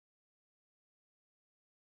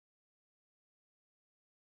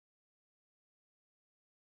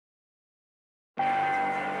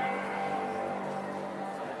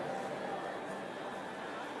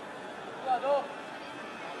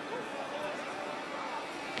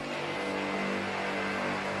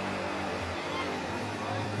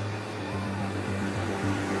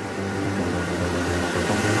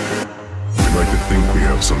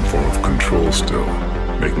people still,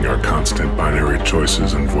 making our constant binary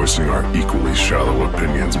choices and voicing our equally shallow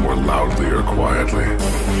opinions more loudly or quietly.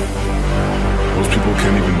 Most people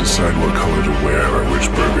can't even decide what color to wear or which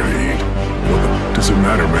burger to eat. What does it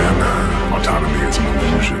matter, man? Autonomy is an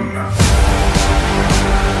illusion.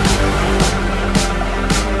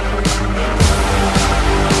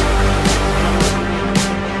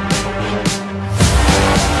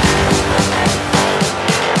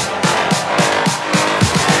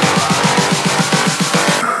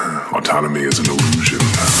 Autonomy is an illusion.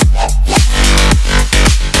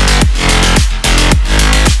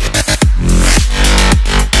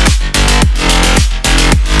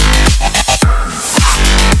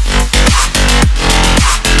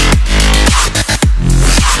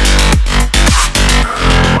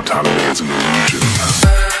 Autonomy is an illusion.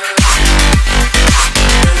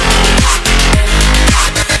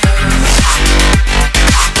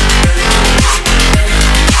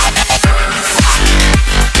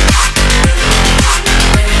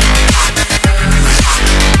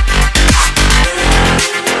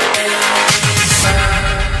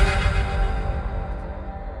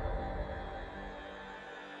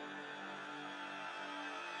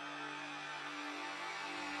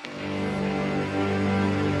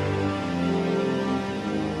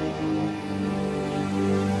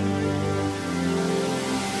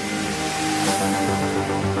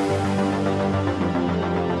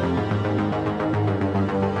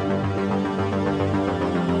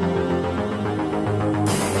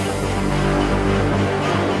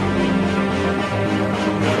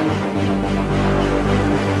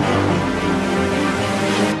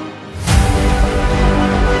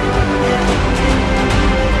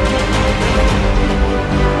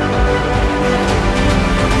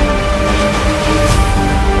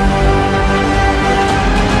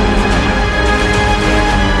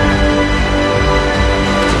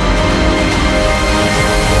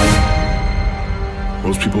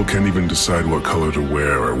 People can't even decide what color to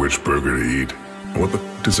wear or which burger to eat. What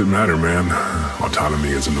does it matter, man? Autonomy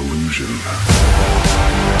is an illusion.